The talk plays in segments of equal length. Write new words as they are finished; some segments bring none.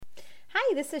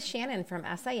Hi, this is Shannon from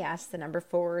SIS, the number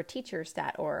 4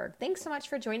 teachers.org. Thanks so much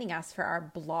for joining us for our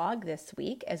blog this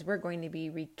week as we're going to be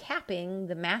recapping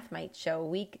the Mathmite Show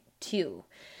Week 2.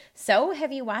 So,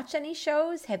 have you watched any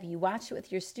shows? Have you watched it with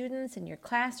your students in your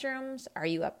classrooms? Are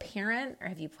you a parent or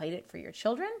have you played it for your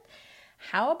children?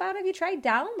 How about have you tried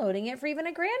downloading it for even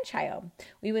a grandchild?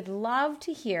 We would love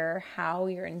to hear how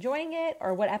you're enjoying it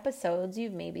or what episodes you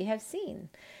maybe have seen.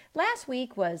 Last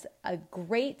week was a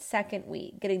great second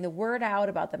week, getting the word out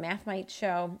about the Mathmite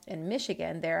Show in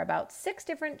Michigan. There are about 6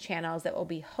 different channels that will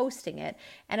be hosting it,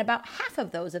 and about half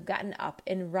of those have gotten up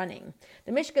and running.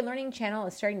 The Michigan Learning Channel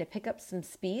is starting to pick up some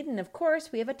speed, and of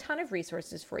course, we have a ton of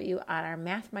resources for you on our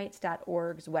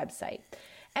mathmites.org's website.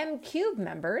 MCube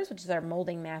members, which is our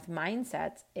Molding Math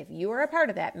Mindsets, if you are a part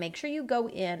of that, make sure you go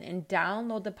in and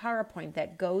download the PowerPoint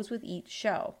that goes with each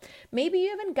show. Maybe you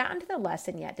haven't gotten to the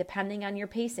lesson yet, depending on your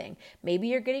pacing. Maybe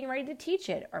you're getting ready to teach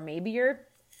it, or maybe you're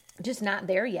just not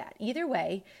there yet. Either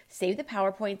way, save the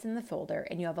PowerPoints in the folder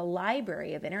and you have a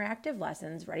library of interactive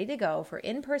lessons ready to go for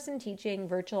in-person teaching,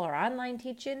 virtual or online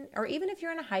teaching, or even if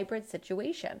you're in a hybrid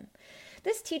situation.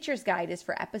 This teacher's guide is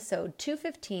for episode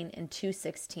 215 and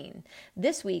 216.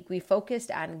 This week, we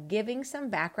focused on giving some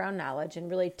background knowledge and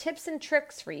really tips and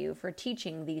tricks for you for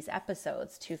teaching these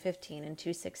episodes 215 and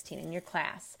 216 in your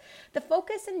class. The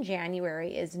focus in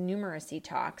January is numeracy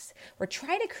talks. We're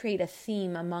trying to create a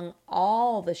theme among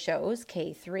all the shows,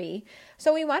 K3.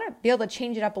 So we want to be able to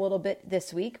change it up a little bit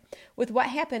this week with what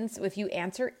happens if you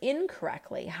answer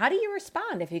incorrectly. How do you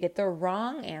respond if you get the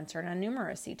wrong answer in a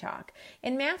numeracy talk?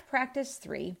 In Math Practice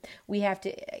 3, we have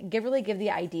to really give the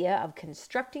idea of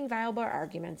constructing viable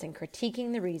arguments and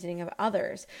critiquing the reasoning of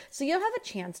others. So you'll have a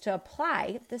chance to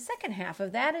apply the second half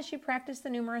of that as you practice the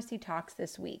numeracy talks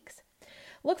this week.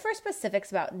 Look for specifics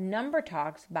about number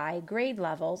talks by grade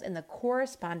levels in the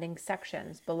corresponding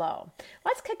sections below.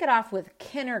 Let's kick it off with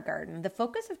kindergarten. The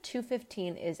focus of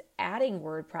 215 is adding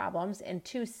word problems, and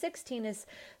 216 is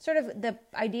sort of the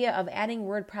idea of adding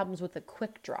word problems with a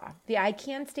quick draw. The I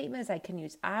can statement is I can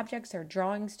use objects or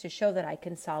drawings to show that I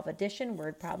can solve addition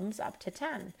word problems up to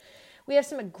 10. We have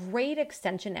some great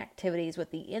extension activities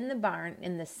with the In the Barn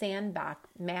in the Sandbox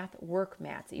math work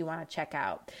mats that you want to check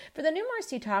out. For the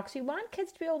numeracy talks, we want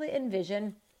kids to be able to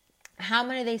envision how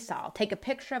many they saw. Take a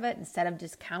picture of it instead of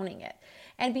just counting it.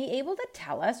 And be able to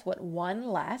tell us what one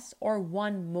less or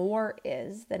one more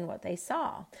is than what they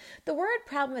saw. The word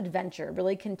problem adventure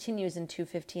really continues in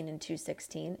 215 and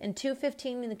 216. In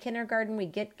 215 in the kindergarten, we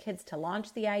get kids to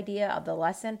launch the idea of the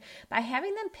lesson by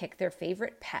having them pick their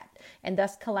favorite pet and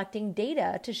thus collecting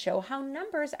data to show how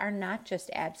numbers are not just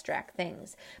abstract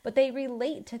things, but they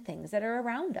relate to things that are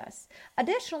around us.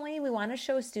 Additionally, we want to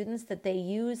show students that they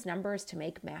use numbers to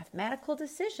make mathematical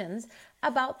decisions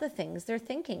about the things they're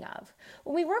thinking of.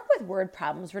 When we work with word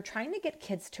problems, we're trying to get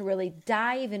kids to really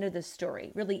dive into the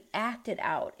story, really act it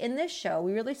out. In this show,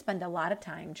 we really spend a lot of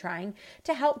time trying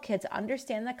to help kids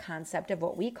understand the concept of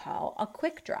what we call a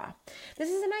quick draw. This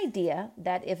is an idea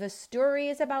that if a story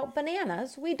is about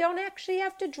bananas, we don't actually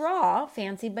have to draw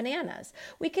fancy bananas.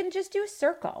 We can just do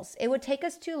circles. It would take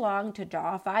us too long to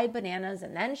draw 5 bananas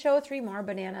and then show 3 more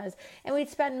bananas, and we'd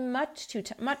spend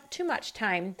too much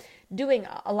time doing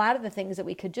a lot of the things that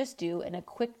we could just do in a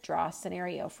quick draw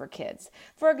scenario for kids.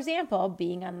 For example,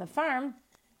 being on the farm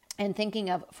and thinking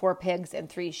of 4 pigs and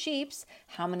 3 sheep,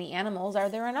 how many animals are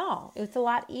there in all? It's a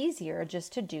lot easier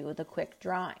just to do the quick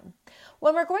drawing.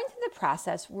 When we're going through the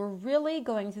process, we're really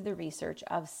going through the research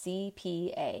of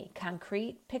CPA,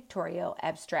 Concrete, Pictorial,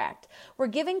 Abstract. We're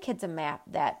giving kids a map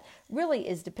that really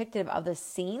is depictive of the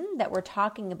scene that we're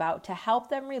talking about to help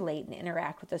them relate and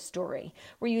interact with the story.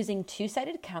 We're using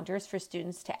 2-sided counters for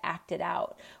students to act it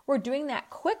out. We're doing that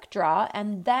quick draw,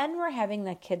 and then we're having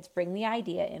the kids bring the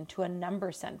idea into a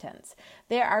number sentence.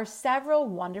 There are several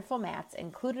wonderful mats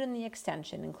included in the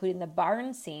extension, including the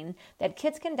barn scene that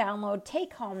kids can download,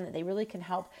 take home, that they really can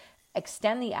help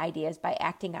extend the ideas by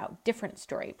acting out different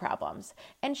story problems.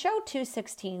 And show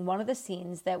 216, one of the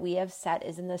scenes that we have set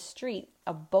is in the street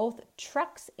of both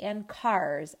trucks and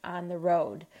cars on the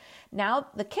road. Now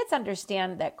the kids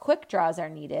understand that quick draws are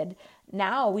needed.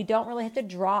 Now we don't really have to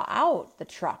draw out the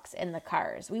trucks and the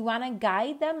cars. We want to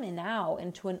guide them now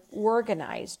into an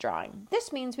organized drawing.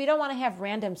 This means we don't want to have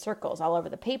random circles all over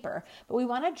the paper, but we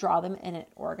want to draw them in an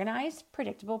organized,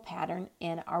 predictable pattern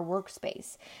in our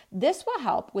workspace. This will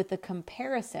help with the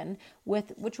comparison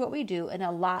with what we do in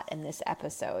a lot in this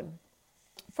episode.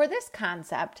 For this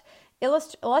concept,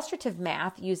 illustrative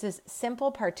math uses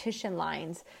simple partition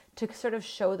lines to sort of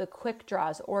show the quick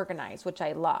draws organized, which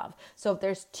I love. So if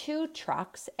there's 2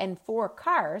 trucks and 4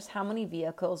 cars, how many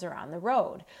vehicles are on the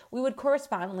road? We would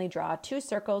correspondingly draw 2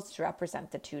 circles to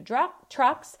represent the 2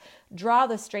 trucks, draw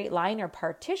the straight line or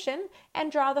partition,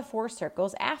 and draw the 4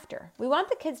 circles after. We want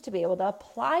the kids to be able to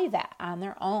apply that on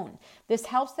their own. This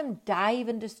helps them dive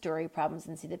into story problems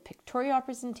and see the pictorial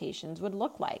representations would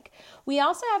look like. We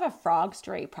also have a frog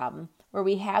story problem where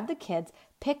we have the kids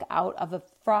pick out of the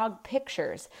frog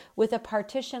pictures with a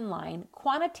partition line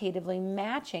quantitatively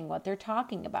matching what they're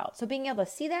talking about. So being able to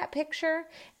see that picture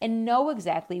and know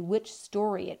exactly which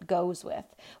story it goes with.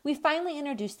 We finally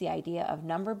introduced the idea of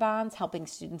number bonds, helping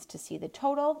students to see the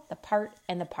total, the part,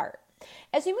 and the part.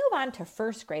 As we move on to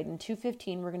first grade in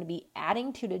 215, we're going to be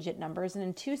adding 2-digit numbers, and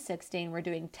in 216, we're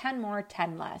doing 10 more,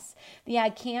 10 less. The I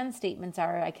can statements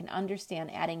are, I can understand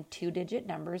adding 2-digit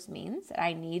numbers means that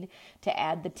I need to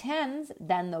add the 10s,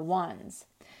 then the 1s.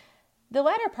 The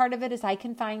latter part of it is I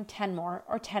can find 10 more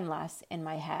or 10 less in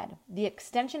my head. The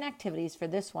extension activities for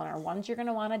this one are ones you're going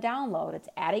to want to download. It's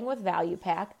adding with Value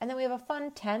Pack, and then we have a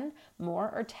fun 10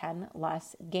 more or 10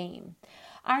 less game.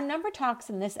 Our number talks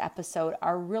in this episode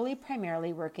are really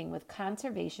primarily working with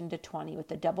conservation to 20 with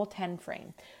the double 10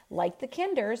 frame. Like the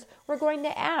kinders, we're going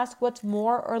to ask what's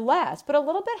more or less, but a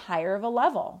little bit higher of a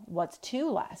level. What's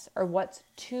 2 less or what's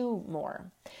 2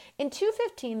 more? In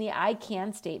 215, the I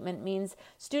can statement means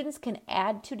students can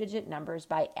add 2-digit numbers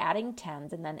by adding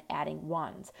 10s and then adding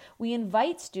 1s. We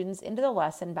invite students into the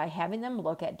lesson by having them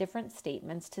look at different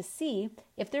statements to see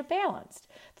if they're balanced.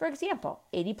 For example,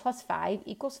 80 plus 5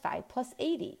 equals 5 plus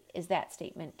 80. Is that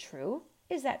statement true?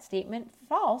 Is that statement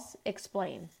false?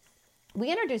 Explain. We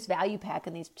introduce Value Pack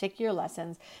in these particular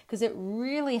lessons because it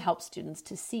really helps students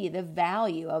to see the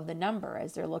value of the number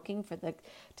as they're looking for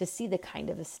to see the kind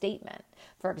of a statement.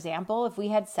 For example, if we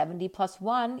had 70 plus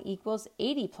 1 equals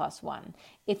 80 plus 1.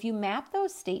 If you map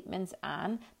those statements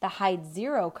on the hide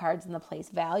 0 cards in the place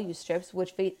value strips,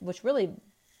 which really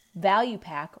Value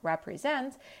Pack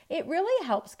represents, it really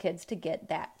helps kids to get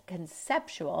that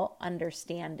conceptual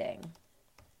understanding.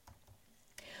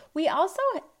 We also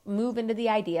move into the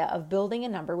idea of building a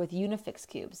number with Unifix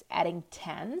cubes, adding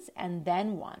 10s and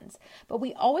then 1s. But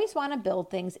we always want to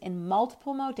build things in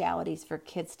multiple modalities for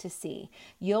kids to see.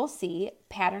 You'll see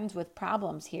patterns with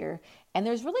problems here, and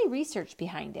there's really research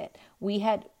behind it. We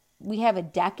have a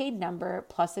decade number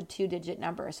plus a 2-digit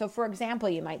number. So for example,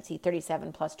 you might see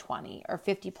 37 plus 20 or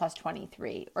 50 plus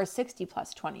 23 or 60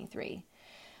 plus 23.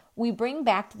 We bring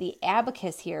back to the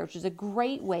abacus here, which is a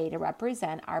great way to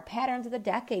represent our patterns of the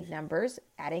decade numbers,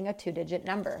 adding a 2-digit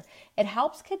number. It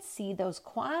helps kids see those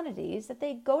quantities that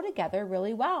they go together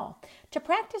really well. To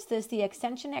practice this, the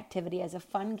extension activity has a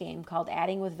fun game called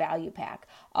Adding with Value Pack.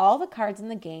 All the cards in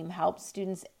the game help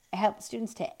students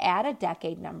to add a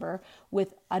decade number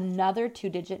with another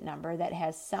 2-digit number that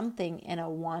has something in a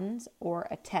 1s or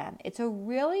a 10. It's a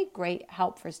really great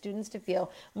help for students to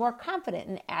feel more confident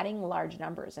in adding large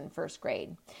numbers in first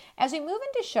grade. As we move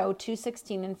into show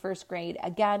 216 in first grade,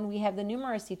 again, we have the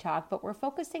numeracy talk, but we're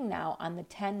focusing now on the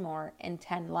 10 more and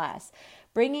 10 less,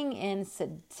 bringing in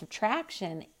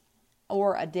subtraction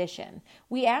or addition.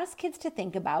 We ask kids to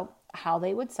think about how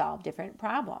they would solve different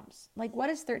problems. Like, what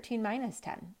is 13 minus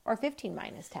 10 or 15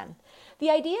 minus 10? The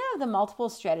idea of the multiple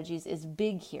strategies is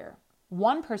big here.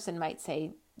 One person might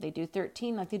say they do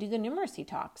 13 like they do the numeracy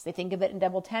talks. They think of it in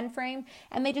double 10 frame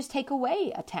and they just take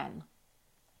away a 10.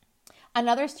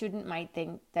 Another student might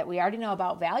think that we already know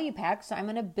about Value Pack, so I'm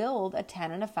going to build a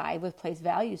 10 and a 5 with place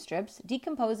value strips,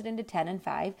 decompose it into 10 and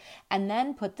 5, and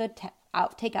then put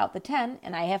take out the 10,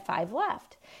 and I have 5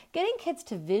 left. Getting kids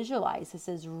to visualize this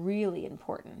is really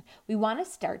important. We want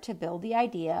to start to build the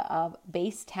idea of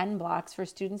base 10 blocks for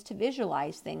students to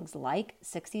visualize things like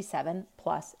 67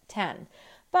 plus 10.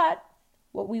 But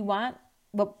what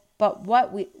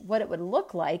it would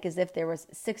look like is if there was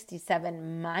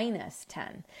 67 minus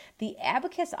 10. The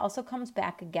abacus also comes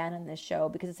back again in this show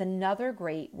because it's another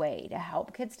great way to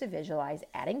help kids to visualize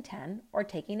adding 10 or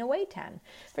taking away 10.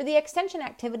 For the extension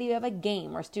activity, we have a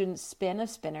game where students spin a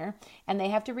spinner and they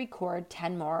have to record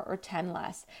 10 more or 10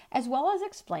 less, as well as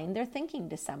explain their thinking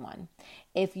to someone.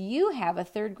 If you have a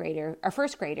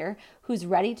first grader who's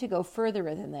ready to go further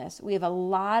than this, we have a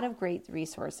lot of great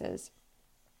resources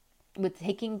with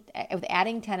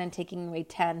adding 10 and taking away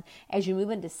 10 as you move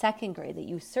into second grade that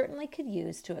you certainly could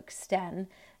use to extend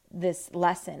this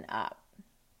lesson up.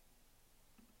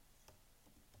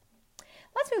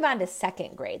 Let's move on to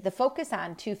second grade. The focus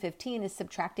on 215 is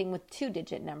subtracting with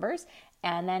 2-digit numbers,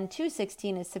 And then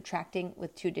 216 is subtracting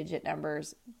with two-digit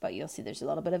numbers, but you'll see there's a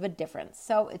little bit of a difference.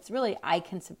 So it's really I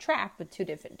can subtract with two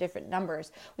different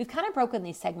numbers. We've kind of broken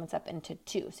these segments up into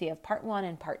two. So you have part 1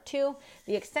 and part 2.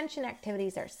 The extension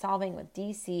activities are solving with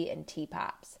DC and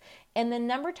TPOPs. And the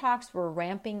number talks we're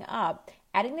ramping up,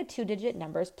 adding the two-digit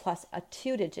numbers plus a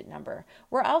two-digit number.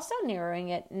 We're also narrowing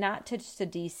it not to just a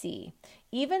DC,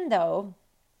 even though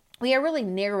we are really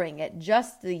narrowing it,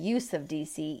 just the use of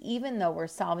DC, even though we're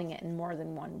solving it in more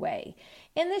than one way.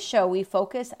 In the show, we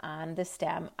focus on the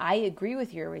STEM. I agree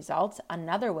with your results.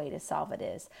 Another way to solve it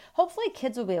is. Hopefully,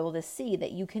 kids will be able to see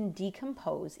that you can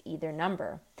decompose either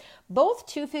number. Both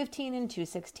 215 and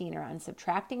 216 are on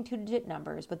subtracting two-digit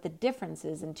numbers, but the difference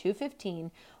is in 215,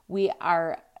 we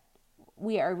are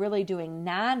really doing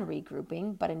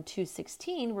non-regrouping, but in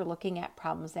 216, we're looking at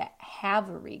problems that have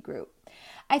a regroup.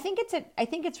 I think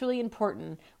it's really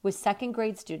important with second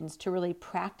grade students to really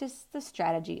practice the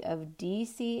strategy of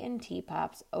DC and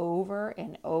TPOPs over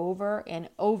and over and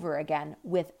over again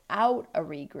without a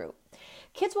regroup.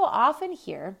 Kids will often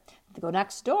hear, go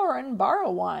next door and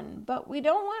borrow one, but we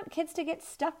don't want kids to get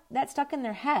stuck in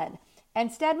their head.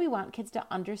 Instead, we want kids to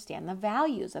understand the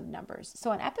values of numbers.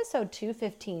 So in episode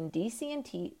 215, DC and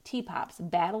TPOPs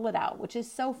battle it out, which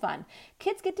is so fun.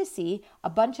 Kids get to see a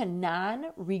bunch of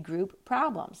non-regroup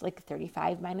problems, like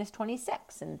 35 minus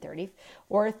 26 and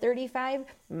 35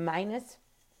 minus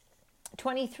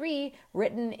 23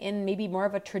 written in maybe more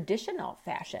of a traditional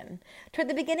fashion. Toward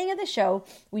the beginning of the show,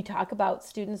 we talk about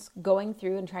students going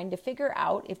through and trying to figure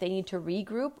out if they need to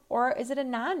regroup or is it a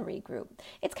non-regroup.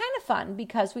 It's kind of fun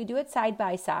because we do it side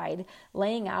by side,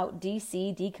 laying out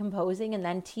DC, decomposing, and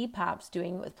then TPOPs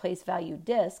doing it with place value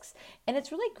discs. And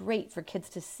it's really great for kids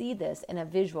to see this in a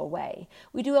visual way.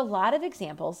 We do a lot of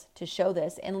examples to show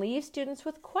this and leave students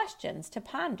with questions to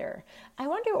ponder. I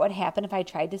wonder what would happen if I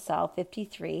tried to solve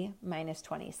 53 minus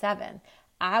 27.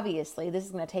 Obviously, this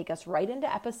is going to take us right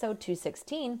into episode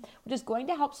 216, which is going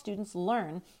to help students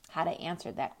learn how to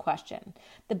answer that question.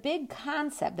 The big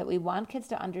concept that we want kids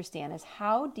to understand is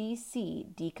how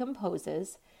DC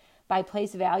decomposes by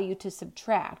place value to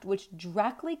subtract, which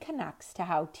directly connects to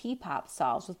how TPOP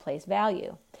solves with place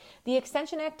value. The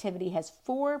extension activity has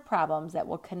 4 problems that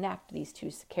will connect these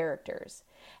two characters.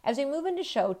 As we move into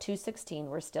show 216,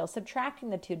 we're still subtracting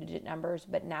the two-digit numbers,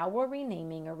 but now we're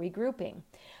renaming or regrouping.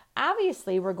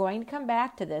 Obviously, we're going to come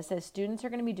back to this as students are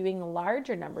going to be doing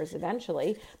larger numbers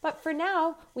eventually, but for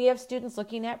now, we have students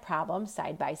looking at problems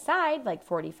side by side, like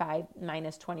 45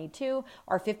 minus 22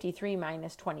 or 53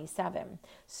 minus 27.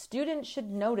 Students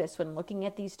should notice when looking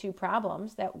at these two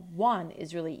problems that one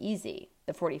is really easy,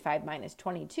 the 45 minus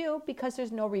 22, because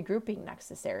there's no regrouping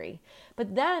necessary.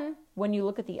 But then, when you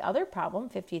look at the other problem,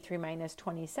 53 minus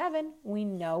 27, we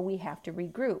know we have to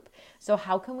regroup. So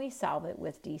how can we solve it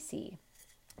with DC?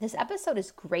 This episode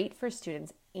is great for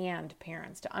students and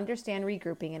parents to understand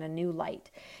regrouping in a new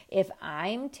light. If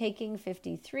I'm taking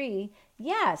 53,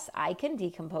 yes, I can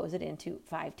decompose it into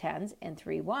 5 tens and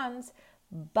 3 ones,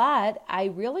 but I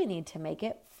really need to make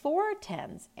it 4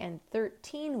 tens and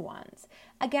 13 ones.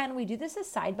 Again, we do this as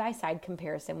side-by-side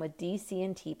comparison with DC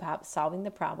and TPOP solving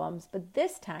the problems, but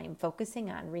this time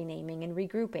focusing on renaming and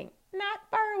regrouping, not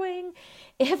borrowing.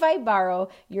 If I borrow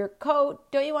your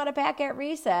coat, don't you want to pack at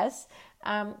recess?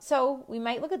 So we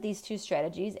might look at these two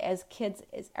strategies as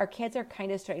our kids are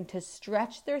kind of starting to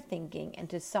stretch their thinking and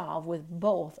to solve with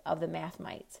both of the math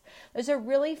mites. There's a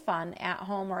really fun at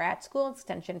home or at school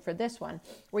extension for this one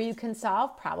where you can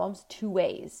solve problems 2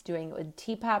 ways, doing it with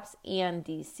TPOPs and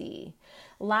DC.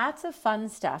 Lots of fun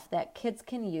stuff that kids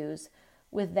can use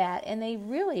with that, and they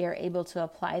really are able to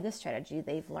apply the strategy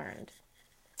they've learned.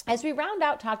 As we round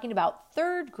out talking about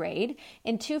 3rd grade,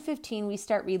 in 215 we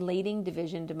start relating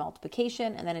division to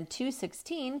multiplication, and then in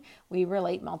 216 we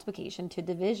relate multiplication to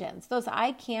divisions. Those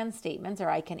I can statements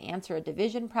are I can answer a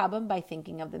division problem by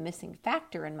thinking of the missing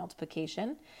factor in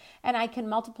multiplication, and I can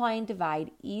multiply and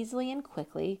divide easily and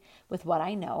quickly with what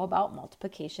I know about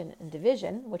multiplication and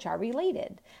division, which are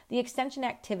related. The extension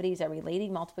activities are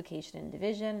relating multiplication and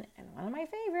division, and one of my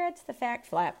favorites, the fact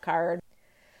flap card.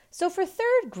 So for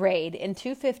 3rd grade in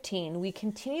 215, we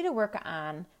continue to work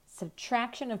on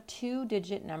subtraction of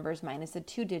 2-digit numbers minus a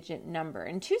 2-digit number.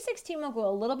 In 216, we'll go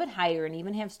a little bit higher and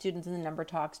even have students in the number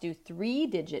talks do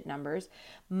 3-digit numbers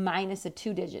minus a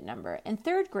 2-digit number. In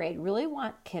 3rd grade, really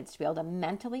want kids to be able to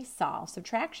mentally solve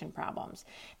subtraction problems.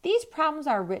 These problems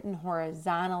are written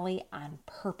horizontally on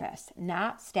purpose,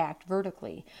 not stacked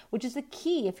vertically, which is a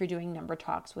key if you're doing number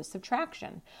talks with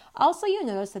subtraction. Also, you'll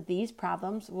notice that these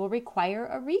problems will require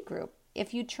a regroup.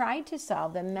 if you tried to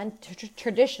solve them,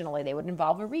 traditionally they would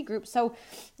involve a regroup. So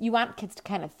you want kids to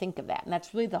kind of think of that. And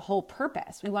that's really the whole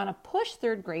purpose. We want to push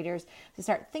third graders to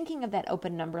start thinking of that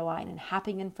open number line and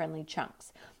hopping in friendly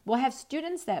chunks. We'll have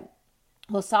students that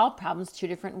will solve problems two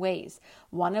different ways,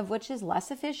 one of which is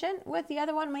less efficient, with the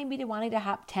other one maybe wanting to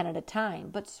hop 10 at a time.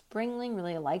 But Springling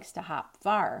really likes to hop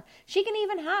far. She can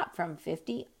even hop from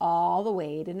 50 all the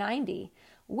way to 90,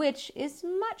 which is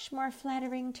much more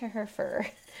flattering to her fur.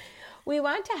 We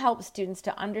want to help students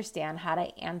to understand how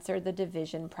to answer the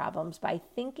division problems by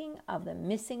thinking of the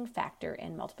missing factor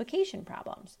in multiplication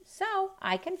problems. So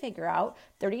I can figure out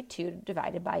 32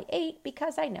 divided by 8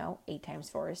 because I know 8 times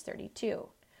 4 is 32.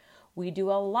 We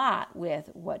do a lot with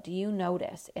what do you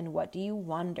notice and what do you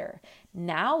wonder.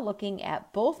 Now looking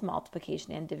at both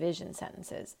multiplication and division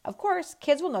sentences. Of course,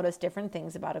 kids will notice different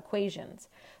things about equations.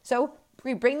 So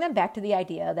we bring them back to the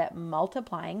idea that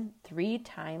multiplying 3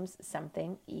 times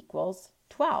something equals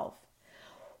 12,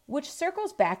 which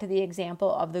circles back to the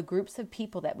example of the groups of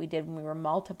people that we did when we were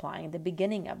multiplying at the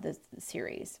beginning of this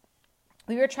series.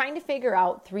 We were trying to figure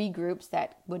out 3 groups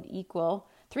that would equal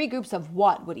 3 groups of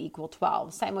what would equal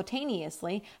 12.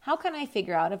 Simultaneously, how can I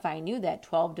figure out if I knew that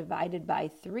 12 divided by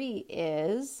 3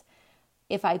 is,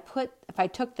 if I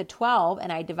took the 12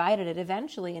 and I divided it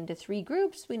eventually into 3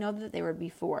 groups, we know that there would be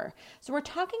 4. So we're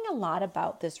talking a lot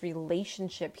about this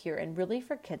relationship here and really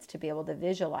for kids to be able to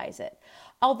visualize it.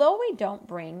 Although we don't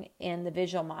bring in the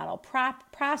visual model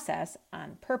process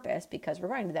on purpose, because we're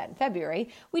going to do that in February,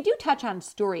 we do touch on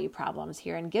story problems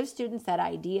here and give students that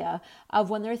idea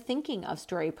of when they're thinking of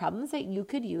story problems that you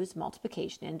could use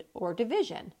multiplication and or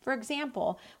division. For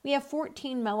example, we have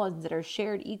 14 melons that are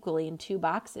shared equally in 2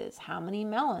 boxes. How many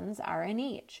melons are in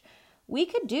each? We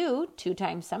could do 2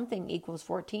 times something equals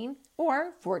 14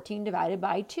 or 14 divided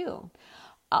by 2.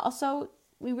 Also,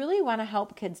 we really want to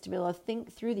help kids to be able to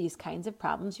think through these kinds of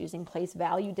problems using place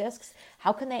value discs.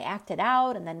 How can they act it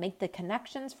out and then make the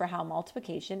connections for how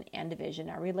multiplication and division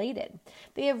are related?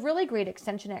 They have really great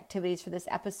extension activities for this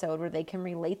episode where they can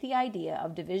relate the idea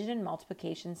of division and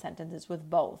multiplication sentences with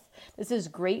both. This is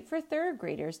great for third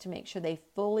graders to make sure they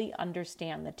fully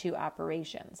understand the 2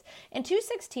 operations. In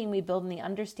 216, we build in the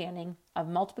understanding of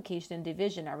multiplication and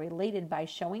division are related by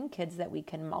showing kids that we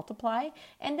can multiply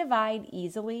and divide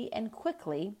easily and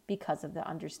quickly because of the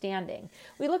understanding.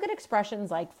 We look at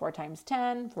expressions like 4 times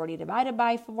 10, 40 divided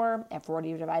by 4, and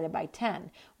 40 divided by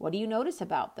 10. What do you notice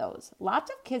about those?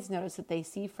 Lots of kids notice that they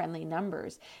see friendly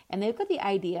numbers, and they look at the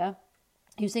idea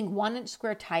using 1-inch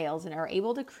square tiles and are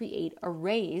able to create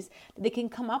arrays that they can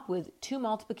come up with 2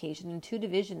 multiplication and 2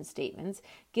 division statements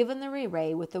given the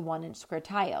array with the 1-inch square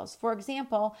tiles. For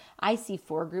example, I see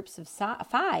 4 groups of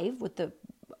 5 with the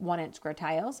 1-inch square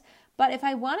tiles, but if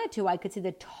I wanted to, I could see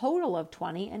the total of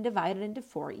 20 and divide it into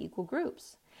 4 equal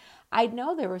groups. I'd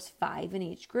know there was 5 in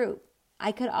each group.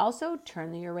 I could also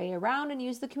turn the array around and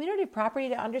use the commutative property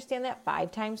to understand that 5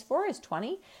 times 4 is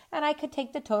 20, and I could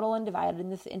take the total and divide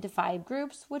it into 5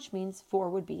 groups, which means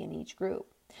 4 would be in each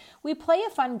group. We play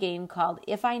a fun game called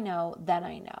If I Know, Then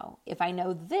I Know. If I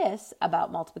know this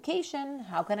about multiplication,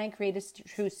 how can I create a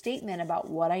true statement about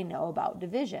what I know about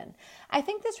division? I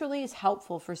think this really is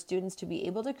helpful for students to be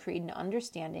able to create an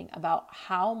understanding about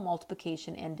how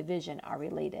multiplication and division are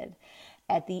related.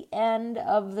 At the end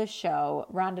of the show,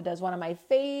 Rhonda does one of my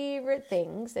favorite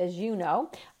things, as you know,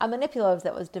 a manipulative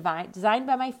that was designed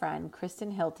by my friend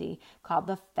Kristen Hilty called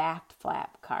the Fact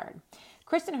Flap card.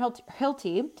 Kristen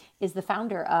Hilty is the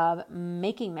founder of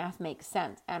Making Math Make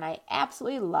Sense, and I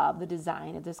absolutely love the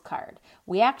design of this card.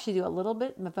 We actually do a little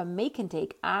bit of a make and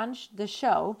take on the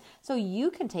show, so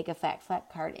you can take a Fact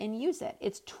Flap card and use it.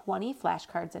 It's 20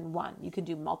 flashcards in one. You can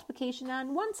do multiplication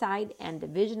on one side and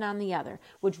division on the other,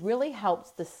 which really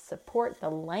helps to support the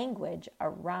language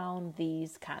around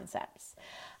these concepts.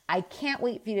 I can't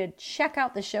wait for you to check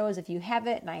out the shows if you have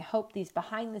it, and I hope these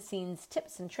behind-the-scenes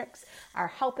tips and tricks are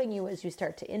helping you as you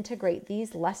start to integrate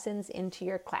these lessons into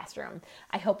your classroom.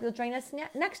 I hope you'll join us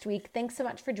next week. Thanks so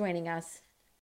much for joining us.